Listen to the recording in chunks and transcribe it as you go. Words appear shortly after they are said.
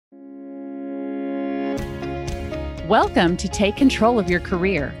Welcome to Take Control of Your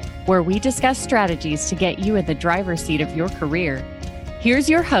Career, where we discuss strategies to get you in the driver's seat of your career. Here's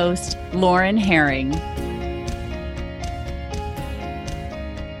your host, Lauren Herring.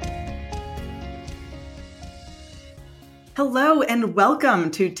 Hello and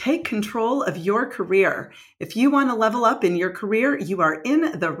welcome to Take Control of Your Career. If you want to level up in your career, you are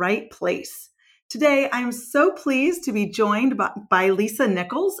in the right place. Today, I'm so pleased to be joined by Lisa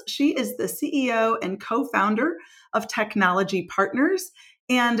Nichols. She is the CEO and co-founder of Technology Partners,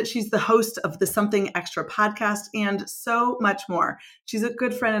 and she's the host of the Something Extra podcast and so much more. She's a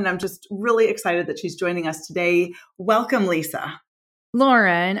good friend, and I'm just really excited that she's joining us today. Welcome, Lisa.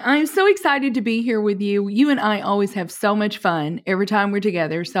 Lauren, I'm so excited to be here with you. You and I always have so much fun every time we're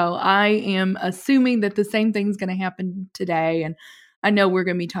together. So I am assuming that the same thing's going to happen today. And I know we're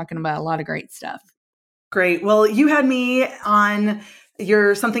going to be talking about a lot of great stuff. Great. Well, you had me on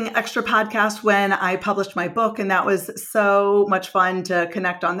your Something Extra podcast when I published my book, and that was so much fun to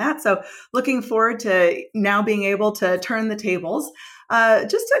connect on that. So looking forward to now being able to turn the tables.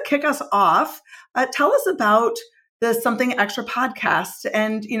 Just to kick us off, tell us about the Something Extra podcast.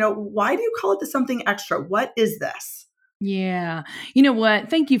 And, why do you call it the Something Extra? What is this? Yeah. You know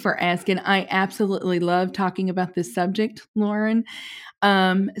what? Thank you for asking. I absolutely love talking about this subject, Lauren.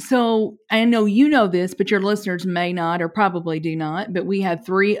 So I know you know this, but your listeners may not or probably do not, but we have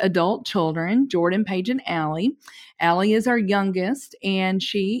 3 adult children, Jordan, Paige, and Allie. Allie is our youngest, and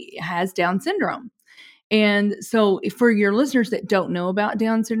she has Down syndrome. And so for your listeners that don't know about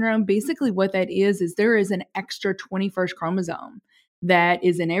Down syndrome, basically what that is there is an extra 21st chromosome that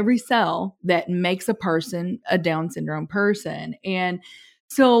is in every cell that makes a person a Down syndrome person. And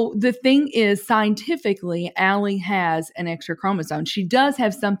so the thing is, scientifically, Allie has an extra chromosome. She does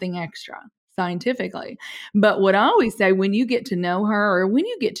have something extra scientifically. But what I always say, when you get to know her or when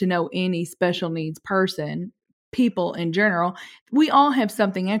you get to know any special needs person, people in general, we all have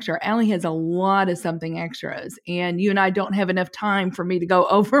something extra. Allie has a lot of something extras, and you and I don't have enough time for me to go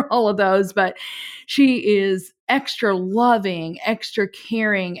over all of those, but she is extra loving, extra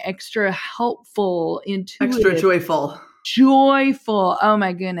caring, extra helpful, intuitive. Extra joyful. Joyful. Oh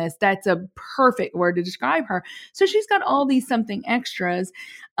my goodness. That's a perfect word to describe her. So she's got all these something extras.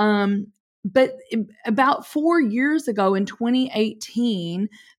 But about 4 years ago in 2018,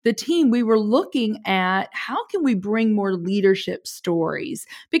 the team, we were looking at how can we bring more leadership stories?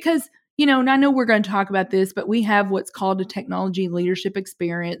 Because, and I know we're going to talk about this, but we have what's called a technology leadership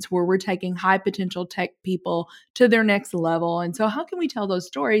experience where we're taking high potential tech people to their next level. And so how can we tell those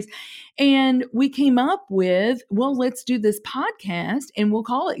stories? And we came up with, well, let's do this podcast and we'll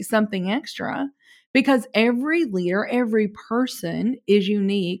call it Something Extra. Because every leader, every person is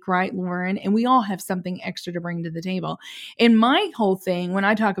unique, right, Lauren? And we all have something extra to bring to the table. And my whole thing, when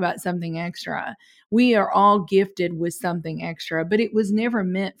I talk about something extra, we are all gifted with something extra, but it was never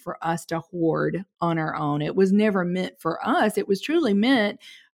meant for us to hoard on our own. It was never meant for us. It was truly meant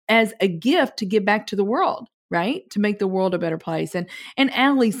as a gift to give back to the world, right? To make the world a better place. And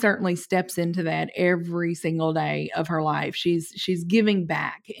Allie certainly steps into that every single day of her life. She's giving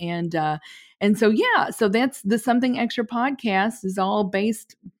back. And so that's the Something Extra podcast is all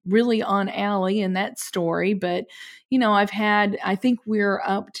based really on Allie and that story. But, I think we're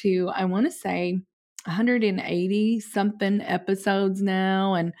up to, I want to say 180 something episodes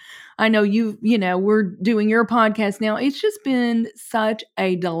now. And I know we're doing your podcast now. It's just been such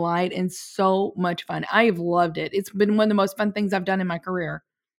a delight and so much fun. I have loved it. It's been one of the most fun things I've done in my career.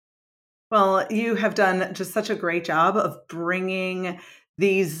 Well, you have done just such a great job of bringing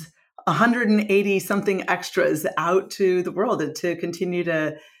these 180 something extras out to the world and to continue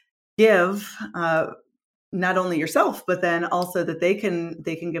to give not only yourself, but then also that they can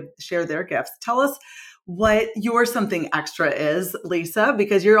share their gifts. Tell us what your something extra is, Lisa,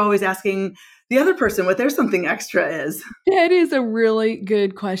 because you're always asking the other person what their something extra is. That is a really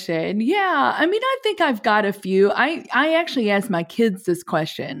good question. Yeah. I think I've got a few. I actually asked my kids this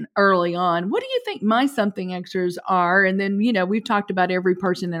question early on. What do you think my something extras are? And then, we've talked about every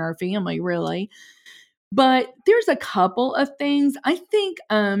person in our family, really. But there's a couple of things I think,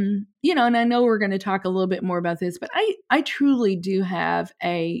 and I know we're going to talk a little bit more about this, but I truly do have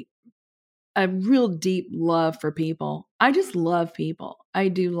a real deep love for people. I just love people. I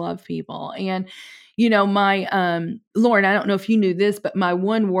do love people. And, my, Lauren, I don't know if you knew this, but my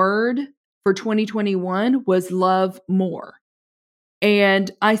one word for 2021 was love more. And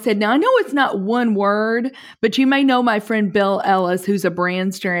I said, now I know it's not one word, but you may know my friend Bill Ellis, who's a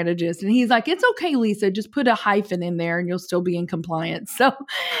brand strategist. And he's like, it's okay, Lisa, just put a hyphen in there and you'll still be in compliance. So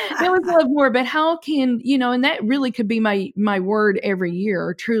that was love more. But how can, and that really could be my word every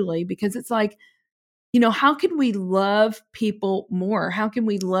year, truly, because it's like, how can we love people more? How can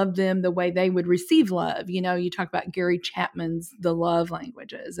we love them the way they would receive love? You talk about Gary Chapman's The Love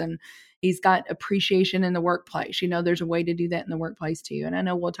Languages, and he's got appreciation in the workplace. There's a way to do that in the workplace too. And I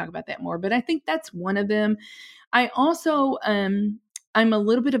know we'll talk about that more, but I think that's one of them. I also, I'm a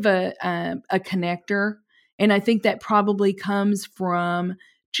little bit of a connector, and I think that probably comes from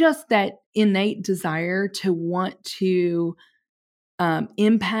just that innate desire to want to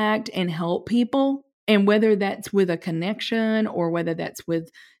impact and help people. And whether that's with a connection or whether that's with,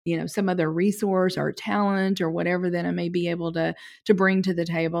 some other resource or talent or whatever that I may be able to bring to the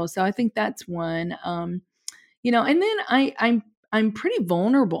table. So I think that's one. And then I'm pretty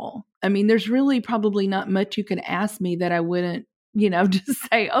vulnerable. I mean, there's really probably not much you could ask me that I wouldn't, just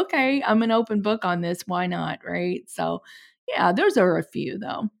say, okay, I'm an open book on this. Why not? Right. So yeah, those are a few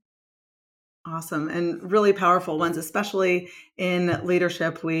though. Awesome. And really powerful ones, especially in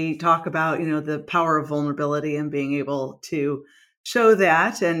leadership. We talk about, the power of vulnerability and being able to show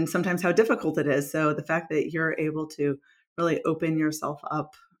that, and sometimes how difficult it is. So the fact that you're able to really open yourself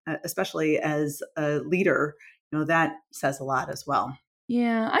up, especially as a leader, that says a lot as well.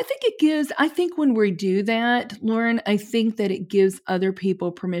 Yeah, I think when we do that, Lauren, I think that it gives other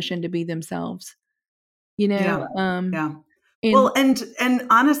people permission to be themselves, Yeah. Yeah. And Well, and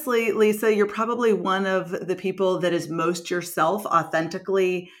honestly, Lisa, you're probably one of the people that is most yourself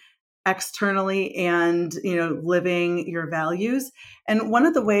authentically, externally, and living your values. And one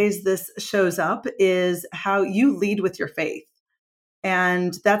of the ways this shows up is how you lead with your faith.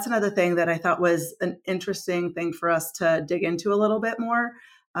 And that's another thing that I thought was an interesting thing for us to dig into a little bit more.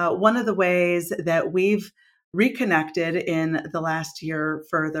 One of the ways that we've reconnected in the last year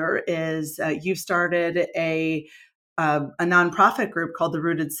further is you've started a nonprofit group called the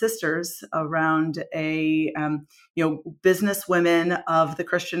Rooted Sisters around business women of the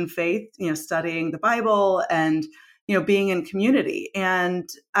Christian faith, studying the Bible and, being in community. And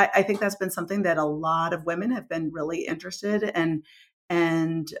I think that's been something that a lot of women have been really interested in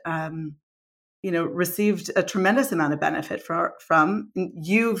and received a tremendous amount of benefit from.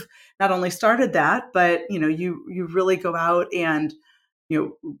 You've not only started that, but, you really go out and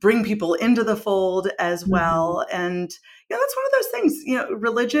bring people into the fold as well. And, that's one of those things,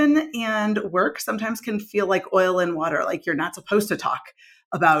 religion and work sometimes can feel like oil and water, like you're not supposed to talk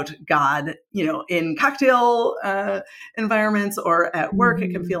about God, in cocktail environments or at work.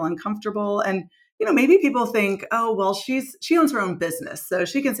 It can feel uncomfortable. And, maybe people think, oh, well, she owns her own business, so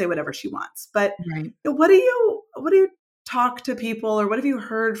she can say whatever she wants. But right. What do you talk to people, or what have you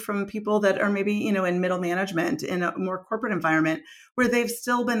heard from people that are maybe, in middle management in a more corporate environment where they've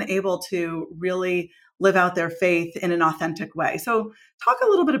still been able to really live out their faith in an authentic way? So talk a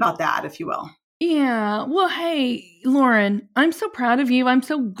little bit about that, if you will. Yeah. Well, hey, Lauren, I'm so proud of you. I'm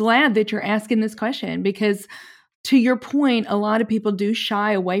so glad that you're asking this question because to your point, a lot of people do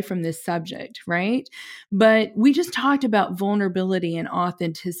shy away from this subject, right? But we just talked about vulnerability and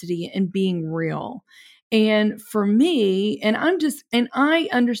authenticity and being real. And for me, and I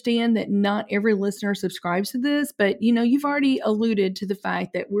understand that not every listener subscribes to this, but you've already alluded to the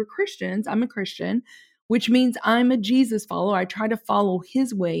fact that we're Christians. I'm a Christian, which means I'm a Jesus follower. I try to follow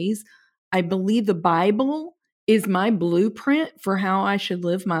his ways. I believe the Bible is my blueprint for how I should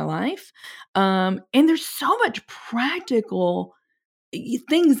live my life. And there's so much practical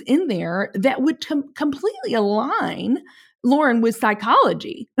things in there that would completely align, Lauren, with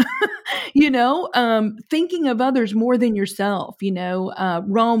psychology, thinking of others more than yourself,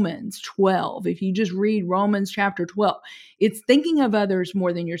 Romans 12, if you just read Romans chapter 12, it's thinking of others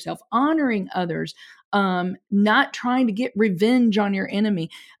more than yourself, honoring others, not trying to get revenge on your enemy.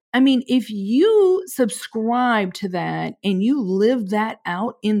 I mean, if you subscribe to that and you live that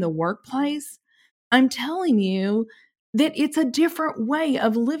out in the workplace, I'm telling you that it's a different way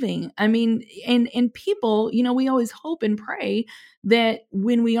of living. I mean, and people, we always hope and pray that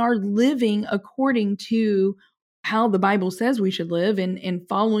when we are living according to how the Bible says we should live and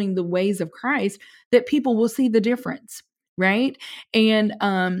following the ways of Christ, that people will see the difference. Right. And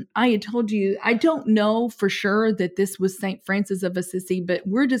I had told you, I don't know for sure that this was St. Francis of Assisi, but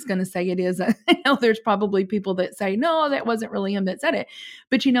we're just going to say it is. I know there's probably people that say, no, that wasn't really him that said it.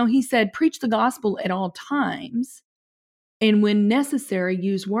 But, he said, preach the gospel at all times. And when necessary,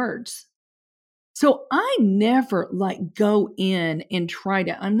 use words. So I never go in and try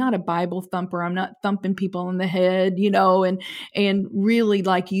to, I'm not a Bible thumper. I'm not thumping people on the head, and really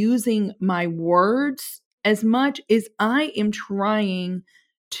using my words as much as I am trying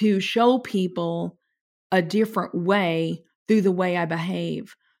to show people a different way through the way I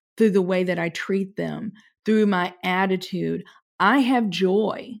behave, through the way that I treat them, through my attitude. I have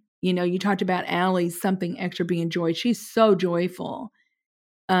joy You talked about Allie's something extra being joy. She's so joyful.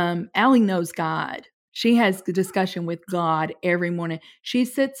 Allie knows God. She has the discussion with God every morning. She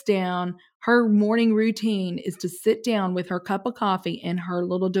sits down. Her morning routine is to sit down with her cup of coffee and her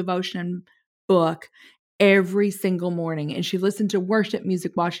little devotion book every single morning. And she listens to worship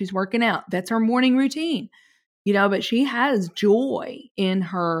music while she's working out. That's her morning routine, but she has joy in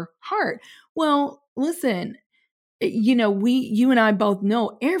her heart. Well, listen, you and I both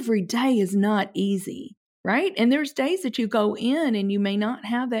know every day is not easy, right? And there's days that you go in and you may not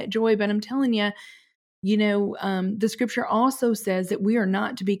have that joy, but I'm telling you, the scripture also says that we are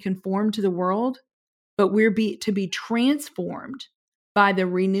not to be conformed to the world, but we're to be transformed by the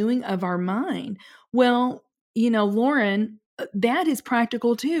renewing of our mind. Well, Lauren, that is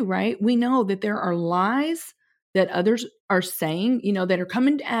practical too, right? We know that there are lies that others are saying, that are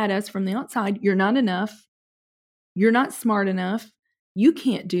coming at us from the outside. You're not enough. You're not smart enough. You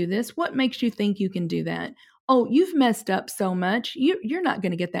can't do this. What makes you think you can do that? Oh, you've messed up so much. You're not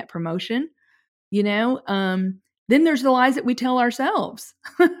going to get that promotion. Then there's the lies that we tell ourselves,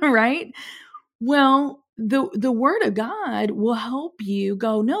 right? Well, the word of God will help you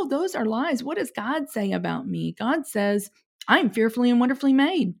go, no, those are lies. What does God say about me? God says, I am fearfully and wonderfully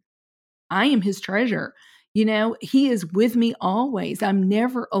made. I am his treasure. He is with me always. I'm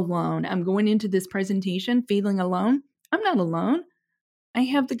never alone. I'm going into this presentation feeling alone. I'm not alone. I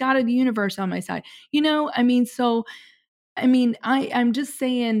have the God of the universe on my side. I'm just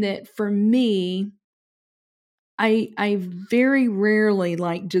saying that for me, I very rarely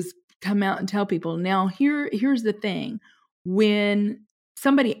just come out and tell people. Now, here's the thing. When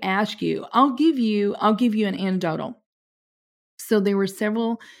somebody asks you, I'll give you an anecdotal. So there were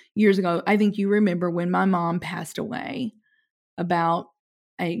several years ago, I think you remember when my mom passed away about,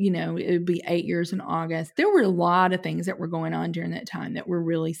 it would be 8 years in August. There were a lot of things that were going on during that time that were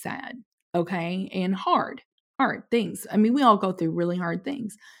really sad. Okay. And hard things. We all go through really hard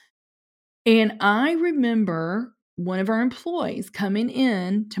things. And I remember one of our employees coming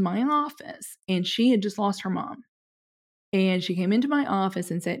in to my office, and she had just lost her mom. And she came into my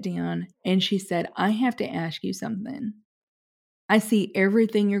office and sat down, and she said, I have to ask you something. I see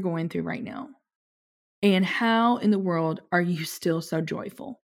everything you're going through right now. And how in the world are you still so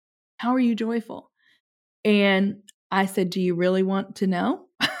joyful? How are you joyful? And I said, do you really want to know?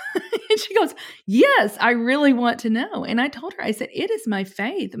 And she goes, yes, I really want to know. And I told her, I said, it is my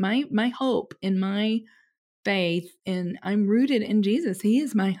faith, my hope and my faith. And I'm rooted in Jesus. He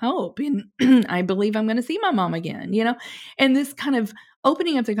is my hope. And I believe I'm going to see my mom again, and this kind of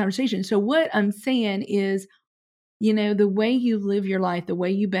opening up the conversation. So what I'm saying is, the way you live your life, the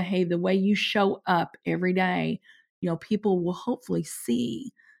way you behave, the way you show up every day, people will hopefully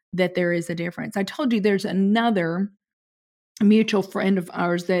see that there is a difference. I told you there's another mutual friend of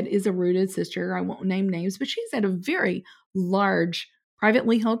ours that is a rooted sister. I won't name names, but she's at a very large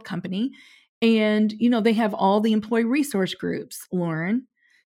privately held company. And, they have all the employee resource groups, Lauren.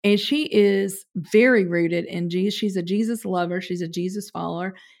 And she is very rooted in Jesus. She's a Jesus lover. She's a Jesus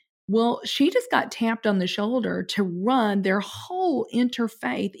follower. Well, she just got tapped on the shoulder to run their whole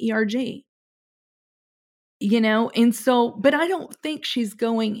interfaith ERG. And so, but I don't think she's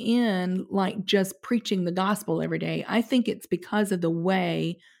going in just preaching the gospel every day. I think it's because of the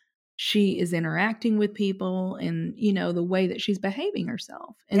way she is interacting with people and, the way that she's behaving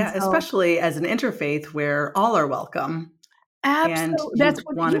herself. And yeah, especially as an interfaith where all are welcome. Absolutely. And you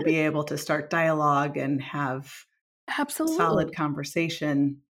want to be able to start dialogue and have solid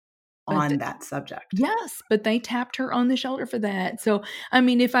conversation on that subject. Yes, but they tapped her on the shoulder for that. So,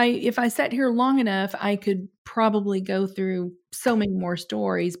 if I sat here long enough, I could probably go through so many more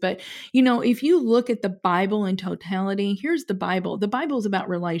stories. But, if you look at the Bible in totality, here's the Bible. The Bible is about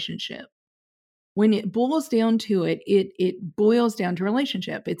relationship. When it boils down to it, it boils down to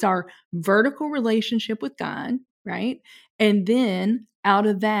relationship. It's our vertical relationship with God, right? And then out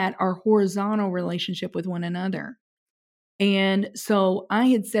of that, our horizontal relationship with one another. And so I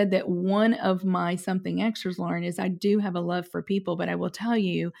had said that one of my something extras, Lauren, is I do have a love for people, but I will tell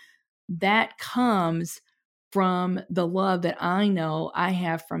you that comes from the love that I know I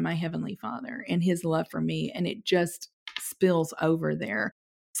have from my Heavenly Father and his love for me. And it just spills over there.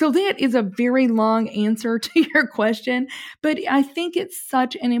 So that is a very long answer to your question, but I think it's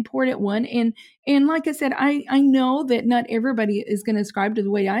such an important one. And like I said, I know that not everybody is going to ascribe to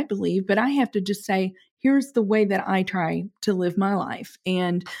the way I believe, but I have to just say, here's the way that I try to live my life.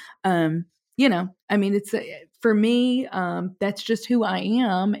 And, it's for me, that's just who I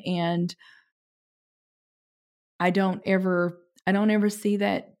am. And I don't ever see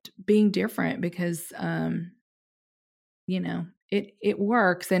that being different because, it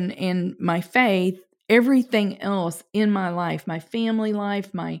works. And my faith, everything else in my life, my family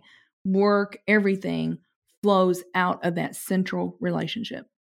life, my work, everything flows out of that central relationship.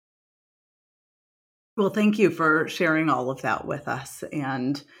 Well, thank you for sharing all of that with us,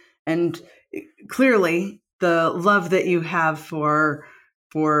 and clearly the love that you have for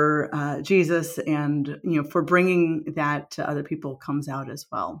Jesus, and for bringing that to other people comes out as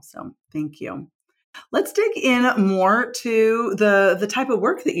well. So thank you. Let's dig in more to the type of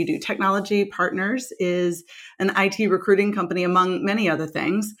work that you do. Technology Partners is an IT recruiting company, among many other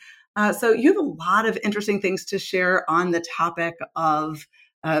things. So you have a lot of interesting things to share on the topic of,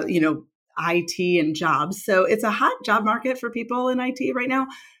 IT and jobs. So it's a hot job market for people in IT right now.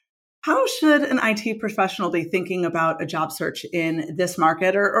 How should an IT professional be thinking about a job search in this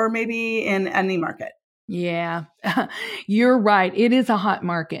market, or maybe in any market? Yeah, you're right. It is a hot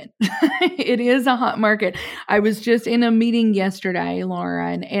market. It is a hot market. I was just in a meeting yesterday,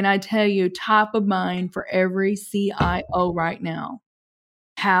 Laura, and I tell you, top of mind for every CIO right now.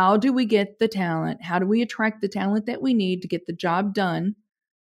 How do we get the talent? How do we attract the talent that we need to get the job done?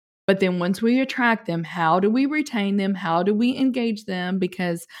 But then once we attract them, how do we retain them? How do we engage them?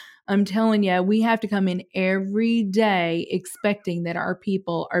 Because I'm telling you, we have to come in every day expecting that our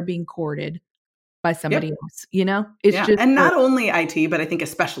people are being courted by somebody Yep. else. It's Yeah. just And not only IT, but I think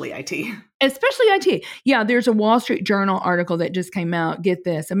especially IT. especially IT. Yeah, there's a Wall Street Journal article that just came out. Get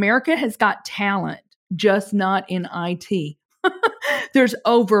this. America has got talent, just not in IT. There's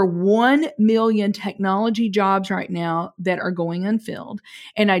over 1 million technology jobs right now that are going unfilled.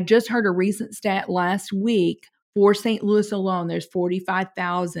 And I just heard a recent stat last week for St. Louis alone, there's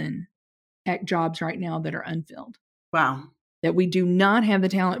 45,000 tech jobs right now that are unfilled, Wow. that we do not have the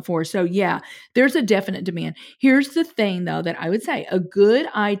talent for. So yeah, there's a definite demand. Here's the thing though, that I would say a good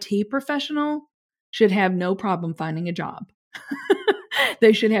IT professional should have no problem finding a job.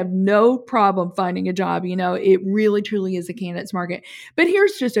 They should have no problem finding a job. It really, truly is a candidate's market. But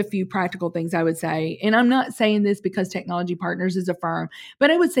here's just a few practical things I would say. And I'm not saying this because Technology Partners is a firm,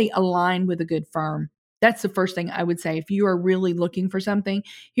 but I would say align with a good firm. That's the first thing I would say. If you are really looking for something,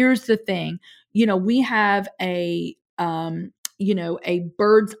 here's the thing. We have a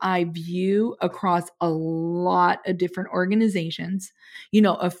bird's eye view across a lot of different organizations.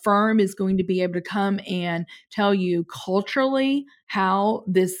 A firm is going to be able to come and tell you culturally how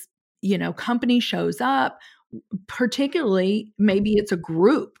this, company shows up. Particularly, maybe it's a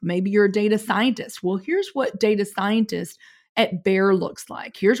group, maybe you're a data scientist. Well, here's what data scientist at Bear looks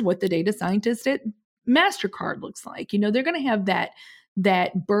like. Here's what the data scientist at MasterCard looks like. They're going to have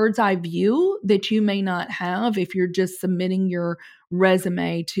that bird's eye view that you may not have if you're just submitting your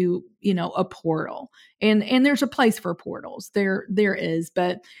resume to a portal. And there's a place for portals. There is,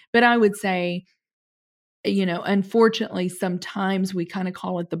 but I would say, unfortunately, sometimes we kind of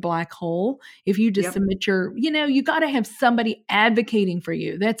call it the black hole. If you just submit you got to have somebody advocating for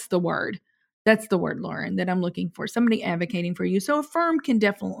you. That's the word, Lauren, that I'm looking for. Somebody advocating for you. So a firm can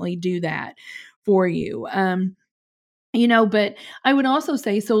definitely do that for you. But I would also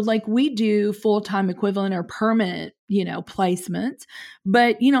say, so like we do full-time equivalent or permanent, placements,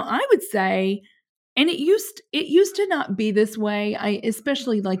 but, I would say, and it used to not be this way.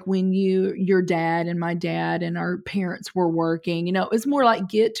 Especially like when your dad and my dad and our parents were working, it was more like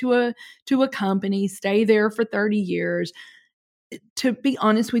get to a company, stay there for 30 years. To be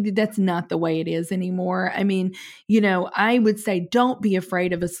honest with you, that's not the way it is anymore. I mean, I would say don't be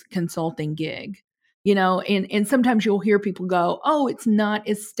afraid of a consulting gig. And sometimes you'll hear people go, oh, it's not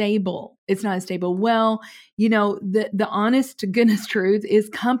as stable. It's not as stable. Well, the honest to goodness truth is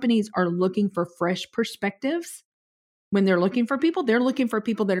companies are looking for fresh perspectives. When they're looking for people that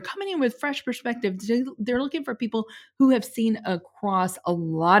are coming in with fresh perspectives. They're looking for people who have seen across a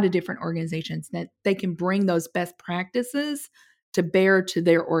lot of different organizations that they can bring those best practices to bear to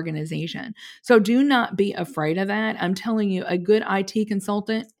their organization. So do not be afraid of that. I'm telling you, a good IT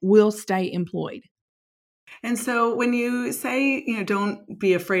consultant will stay employed. And so when you say, don't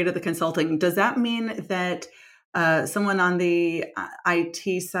be afraid of the consulting, does that mean that someone on the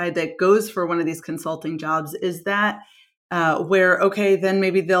IT side that goes for one of these consulting jobs, is that where, okay, then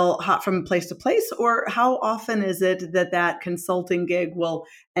maybe they'll hop from place to place? Or how often is it that consulting gig will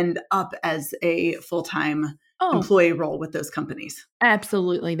end up as a full-time employee role with those companies?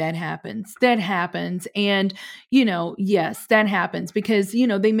 Absolutely. That happens. And, yes, that happens because,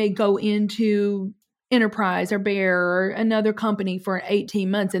 they may go into Enterprise or Bear or another company for 18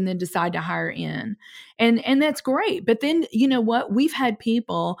 months and then decide to hire in. And that's great. But then, you know what? We've had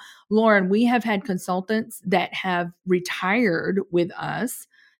people, Lauren, we have had consultants that have retired with us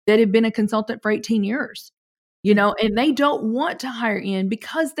that have been a consultant for 18 years. and they don't want to hire in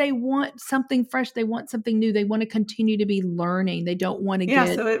because they want something fresh. They want something new. They want to continue to be learning. They don't want to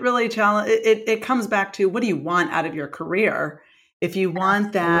get. So it really it comes back to, what do you want out of your career? If you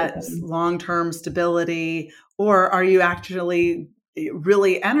want that long-term stability, or are you actually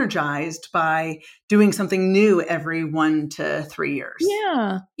really energized by doing something new every 1 to 3 years?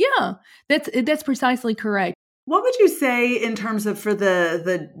 Yeah. That's precisely correct. What would you say in terms of, for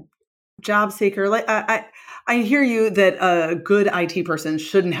the job seeker? Like, I hear you that a good IT person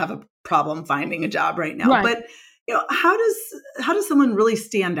shouldn't have a problem finding a job right now, Right. but how does someone really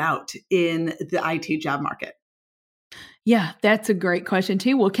stand out in the IT job market? Yeah, that's a great question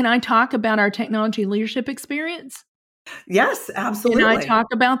too. Well, can I talk about our technology leadership experience? Yes, absolutely. Can I talk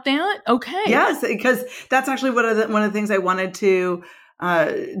about that? Okay. Yes, because that's actually one of the things I wanted to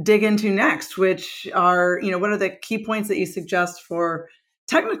dig into next, which are, what are the key points that you suggest for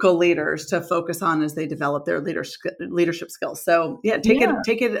technical leaders to focus on as they develop their leadership skills? So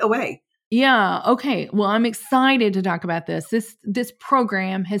take it away. Yeah. Okay. Well, I'm excited to talk about this. This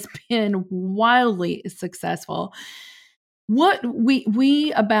program has been wildly successful. What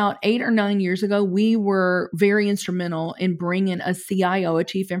we about 8 or 9 years ago, we were very instrumental in bringing a CIO, a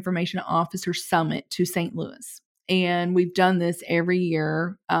Chief Information Officer Summit, to St. Louis. And we've done this every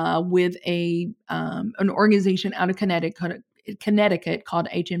year with an organization out of Connecticut called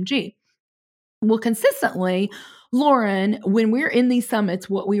HMG. Well, consistently, Lauren, when we're in these summits,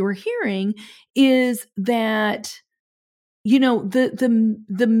 what we were hearing is that,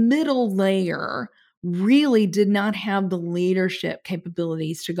 the middle layer really did not have the leadership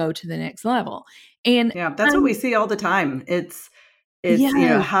capabilities to go to the next level. And that's what we see all the time. It's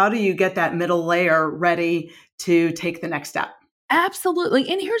Yes. How do you get that middle layer ready to take the next step? Absolutely.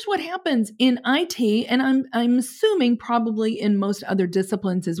 And here's what happens in IT, and I'm assuming probably in most other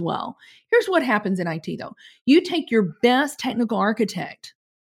disciplines as well. Here's what happens in IT though. You take your best technical architect,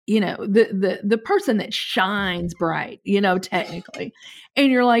 the person that shines bright, technically,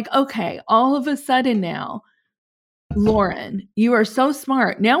 and you're like, okay, all of a sudden now, Lauren, you are so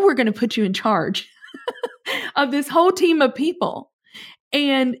smart. Now we're going to put you in charge of this whole team of people.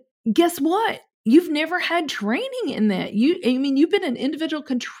 And guess what? You've never had training in that. You've been an individual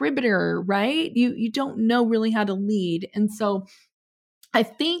contributor, right? You don't know really how to lead. And so I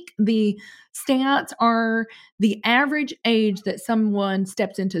think the stats are the average age that someone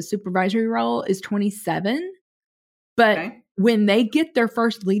steps into a supervisory role is 27. But when they get their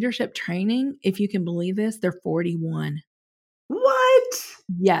first leadership training, if you can believe this, they're 41. What?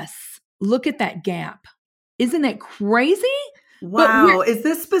 Yes. Look at that gap. Isn't that crazy? Wow. Is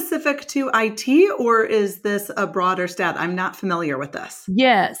this specific to IT, or is this a broader stat? I'm not familiar with this.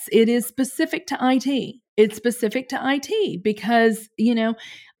 Yes, it is specific to IT. It's specific to IT because,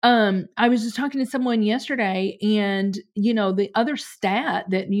 I was just talking to someone yesterday, and, the other stat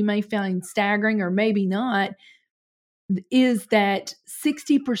that you may find staggering or maybe not is that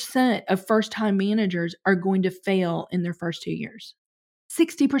 60% of first-time managers are going to fail in their first 2 years.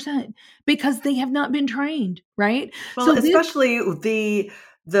 60%, because they have not been trained, right? Well, so especially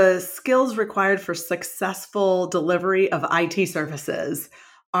the skills required for successful delivery of IT services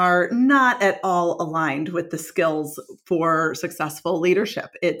are not at all aligned with the skills for successful leadership.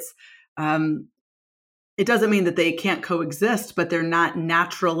 It doesn't mean that they can't coexist, but they're not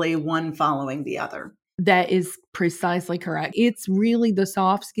naturally one following the other. That is precisely correct. It's really the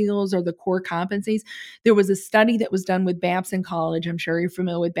soft skills or the core competencies. There was a study that was done with Babson College. I'm sure you're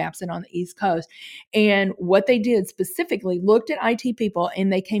familiar with Babson on the East Coast. And what they did specifically looked at IT people,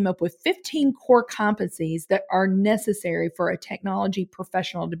 and they came up with 15 core competencies that are necessary for a technology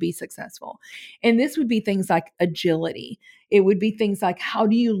professional to be successful. And this would be things like agility. It would be things like, how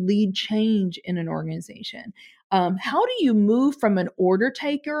do you lead change in an organization? How do you move from an order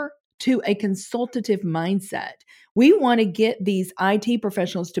taker to a consultative mindset? We want to get these IT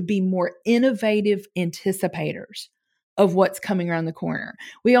professionals to be more innovative anticipators of what's coming around the corner.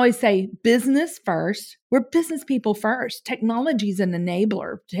 We always say business first. We're business people first. Technology is an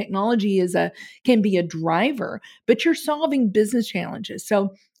enabler. Technology can be a driver, but you're solving business challenges.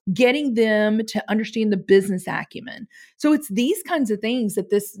 So getting them to understand the business acumen. So it's these kinds of things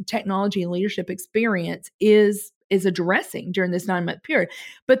that this technology and leadership experience is addressing during this 9-month period.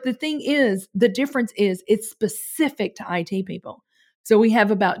 But the thing is, the difference is it's specific to IT people. So we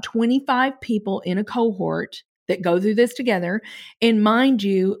have about 25 people in a cohort that go through this together. And mind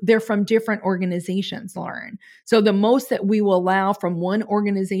you, they're from different organizations, Lauren. So the most that we will allow from one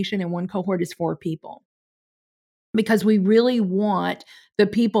organization and one cohort is 4 people. Because we really want the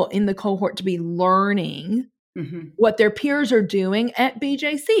people in the cohort to be learning what their peers are doing at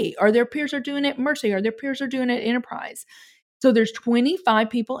BJC, or their peers are doing at Mercy, or their peers are doing at Enterprise. So there's 25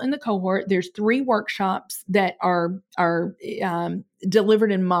 people in the cohort. There's 3 workshops that are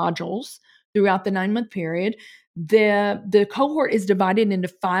delivered in modules throughout the 9-month period. The cohort is divided into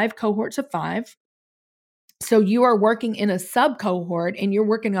 5 cohorts of 5. So you are working in a sub cohort, and you're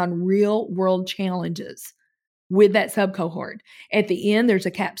working on real world challenges with that sub cohort. At the end, there's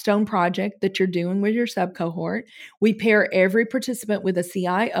a capstone project that you're doing with your sub cohort. We pair every participant with a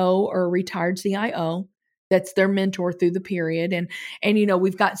CIO or a retired CIO. That's their mentor through the period. And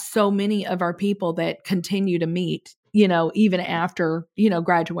we've got so many of our people that continue to meet, even after,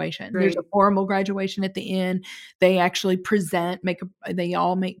 graduation. Great. There's a formal graduation at the end. They actually present, they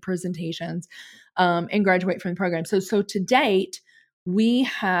all make presentations, and graduate from the program. So to date, we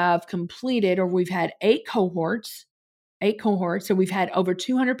have completed, or we've had 8 cohorts. So we've had over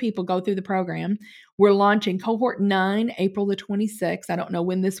 200 people go through the program. We're launching cohort 9, April the 26th. I don't know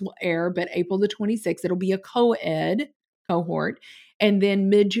when this will air, but April the 26th, it'll be a co-ed cohort. And then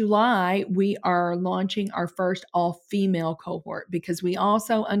mid-July, we are launching our first all-female cohort, because we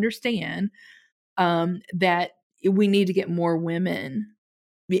also understand that we need to get more women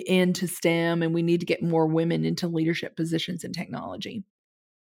into STEM, and we need to get more women into leadership positions in technology.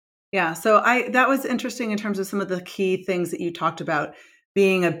 Yeah. So that was interesting in terms of some of the key things that you talked about,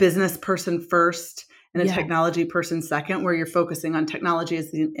 being a business person first and a technology person second, where you're focusing on technology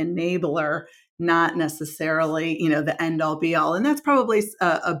as the enabler, not necessarily, the end all be all. And that's probably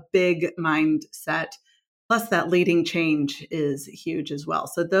a big mindset. Plus that leading change is huge as well.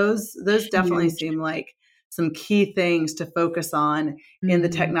 So those definitely seem like some key things to focus on in the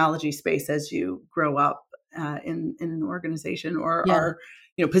technology space as you grow up in an organization, or are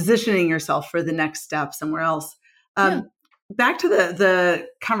positioning yourself for the next step somewhere else. Back to the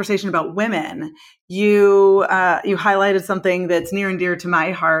conversation about women, you highlighted something that's near and dear to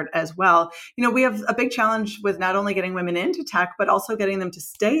my heart as well. We have a big challenge with not only getting women into tech, but also getting them to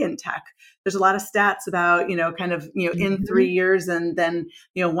stay in tech. There's a lot of stats about, in 3 years, and then,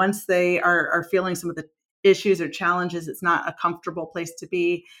 once they are feeling some of the issues or challenges, it's not a comfortable place to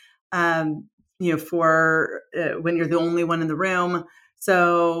be, for when you're the only one in the room.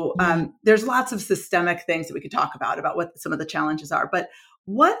 So there's lots of systemic things that we could talk about what some of the challenges are. But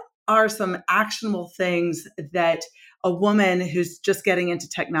what are some actionable things that a woman who's just getting into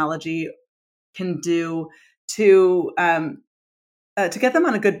technology can do to get them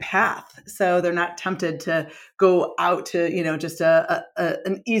on a good path, so they're not tempted to go out to just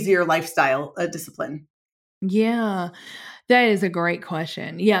an easier lifestyle discipline? Yeah, that is a great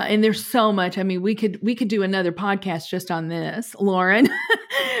question. Yeah, and there's so much. I mean, we could do another podcast just on this, Lauren,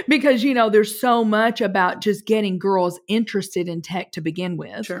 because there's so much about just getting girls interested in tech to begin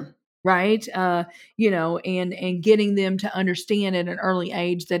with. Sure. Right. And getting them to understand at an early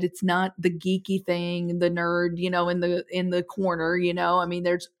age that it's not the geeky thing, the nerd, in the corner, I mean,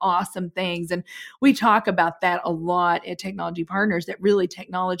 there's awesome things. And we talk about that a lot at Technology Partners, that really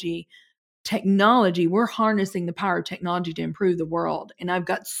technology, we're harnessing the power of technology to improve the world. And I've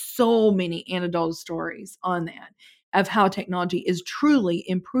got so many anecdotal stories on that, of how technology is truly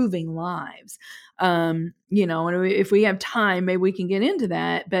improving lives. And if we have time, maybe we can get into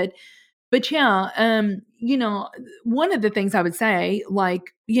that. But yeah, one of the things I would say,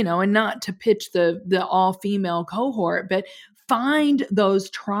 and not to pitch the all female cohort, but find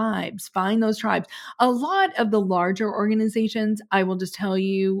those tribes. A lot of the larger organizations, I will just tell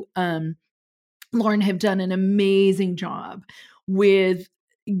you, Lauren, have done an amazing job with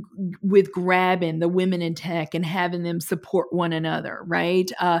grabbing the women in tech and having them support one another,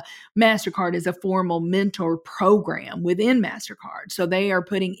 right? MasterCard is a formal mentor program within MasterCard. So they are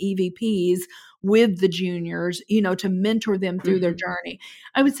putting EVPs with the juniors, to mentor them through their journey.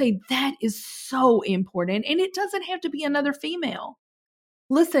 I would say that is so important. And it doesn't have to be another female.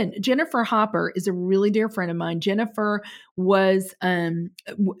 Listen, Jennifer Hopper is a really dear friend of mine. Jennifer was at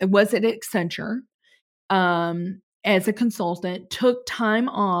Accenture as a consultant, took time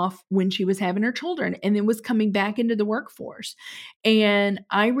off when she was having her children, and then was coming back into the workforce. And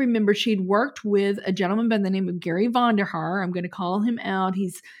I remember she'd worked with a gentleman by the name of Gary Vonderhaar. I'm going to call him out.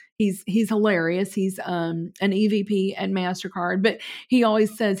 He's hilarious. He's an EVP at MasterCard, but he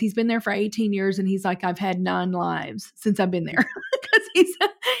always says he's been there for 18 years, and he's like, I've had 9 lives since I've been there, because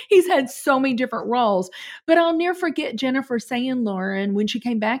he's had so many different roles. But I'll never forget Jennifer saying, Lauren, when she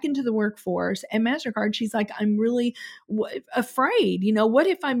came back into the workforce at MasterCard, she's like, I'm really afraid. What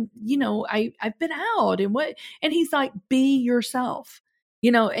if I'm, I've been out, and he's like, be yourself.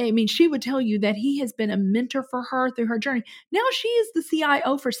 I mean, she would tell you that he has been a mentor for her through her journey. Now she is the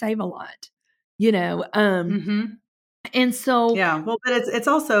CIO for Save-A-Lot. And so, yeah, well, but it's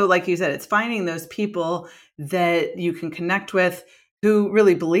also, like you said, it's finding those people that you can connect with who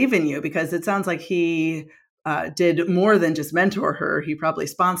really believe in you, because it sounds like he did more than just mentor her. He probably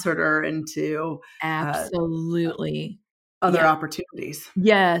sponsored her into absolutely other opportunities.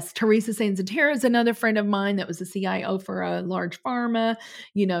 Yes. Teresa Sanzatera is another friend of mine that was the CIO for a large pharma.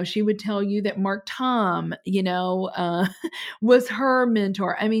 She would tell you that Mark Tom, was her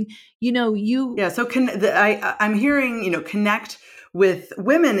mentor. I mean, Yeah. So I'm hearing, connect with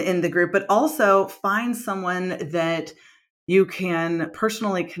women in the group, but also find someone that you can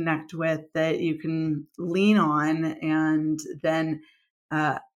personally connect with, that you can lean on, and then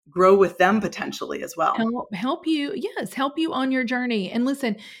grow with them potentially as well. Help you. Yes. Help you on your journey. And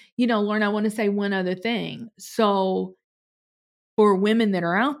listen, Lauren, I want to say one other thing. So for women that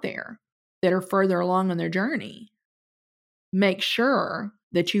are out there that are further along on their journey, make sure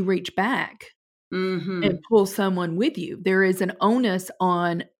that you reach back and pull someone with you. There is an onus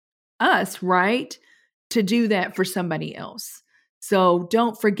on us, right, to do that for somebody else. So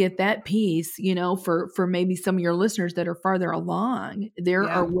don't forget that piece, for maybe some of your listeners that are farther along. There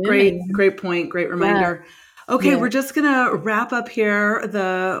are women. Great point. Great reminder. Yeah. Okay. Yeah. We're just going to wrap up here.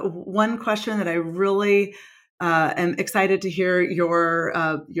 The one question that I really am excited to hear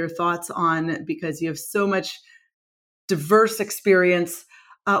your thoughts on, because you have so much diverse experience.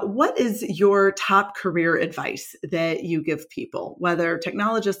 What is your top career advice that you give people, whether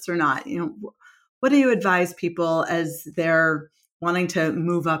technologists or not? What do you advise people as they're wanting to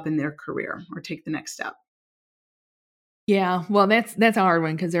move up in their career or take the next step? Yeah, well, that's a hard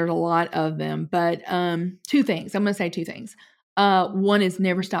one because there's a lot of them. But two things. I'm going to say two things. One is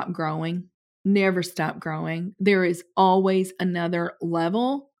never stop growing. Never stop growing. There is always another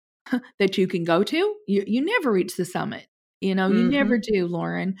level that you can go to. You never reach the summit. You never do,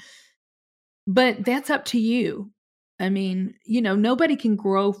 Lauren. But that's up to you. I mean, nobody can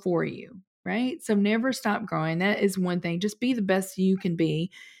grow for you, right? So never stop growing. That is one thing. Just be the best you can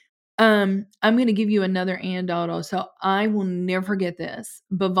be. I'm going to give you another anecdote. So I will never forget this.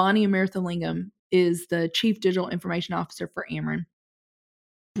 Bhavani Amirthalingam is the Chief Digital Information Officer for Ameren.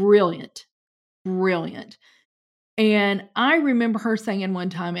 Brilliant. And I remember her saying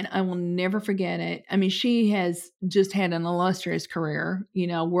one time, and I will never forget it. I mean, she has just had an illustrious career,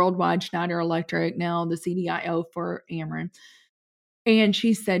 worldwide, Schneider Electric, now the CDIO for Ameren. And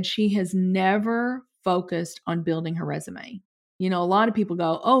she said she has never focused on building her resume. A lot of people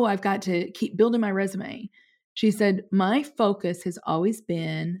go, oh, I've got to keep building my resume. She said, my focus has always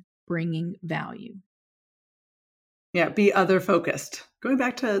been bringing value. Yeah, be other focused. Going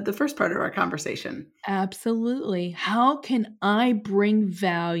back to the first part of our conversation. Absolutely. How can I bring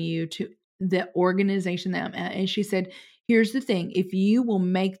value to the organization that I'm at? And she said, here's the thing. If you will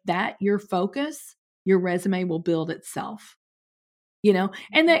make that your focus, your resume will build itself.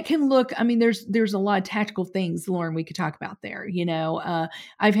 And that can look, I mean, there's a lot of tactical things, Lauren, we could talk about there.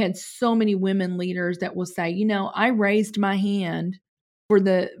 I've had so many women leaders that will say, I raised my hand for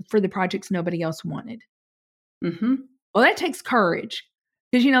the projects nobody else wanted. Mm-hmm. Well, that takes courage,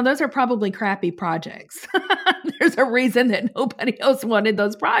 because, those are probably crappy projects. There's a reason that nobody else wanted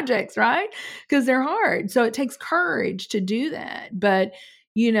those projects, right? Because they're hard. So it takes courage to do that. But,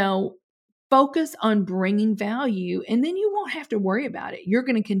 focus on bringing value, and then you won't have to worry about it. You're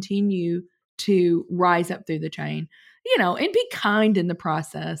going to continue to rise up through the chain, and be kind in the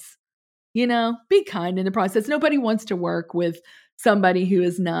process. Be kind in the process. Nobody wants to work with somebody who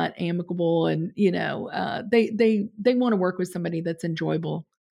is not amicable, and they want to work with somebody that's enjoyable.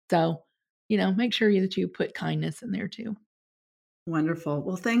 So, make sure that you put kindness in there too. Wonderful.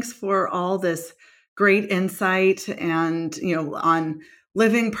 Well, thanks for all this great insight and, on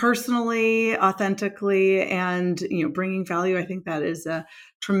living personally, authentically, and, bringing value. I think that is a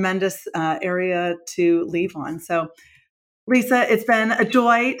tremendous area to leave on. So, Lisa, it's been a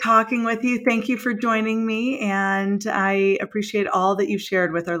joy talking with you. Thank you for joining me, and I appreciate all that you've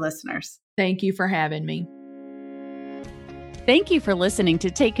shared with our listeners. Thank you for having me. Thank you for listening to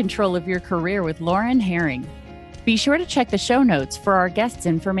Take Control of Your Career with Lauren Herring. Be sure to check the show notes for our guests'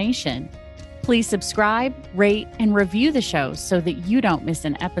 information. Please subscribe, rate, and review the show so that you don't miss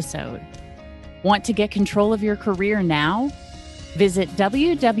an episode. Want to get control of your career now? Visit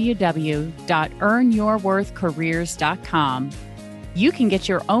www.earnyourworthcareers.com. You can get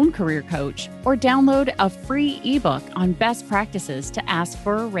your own career coach or download a free ebook on best practices to ask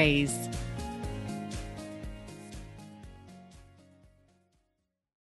for a raise.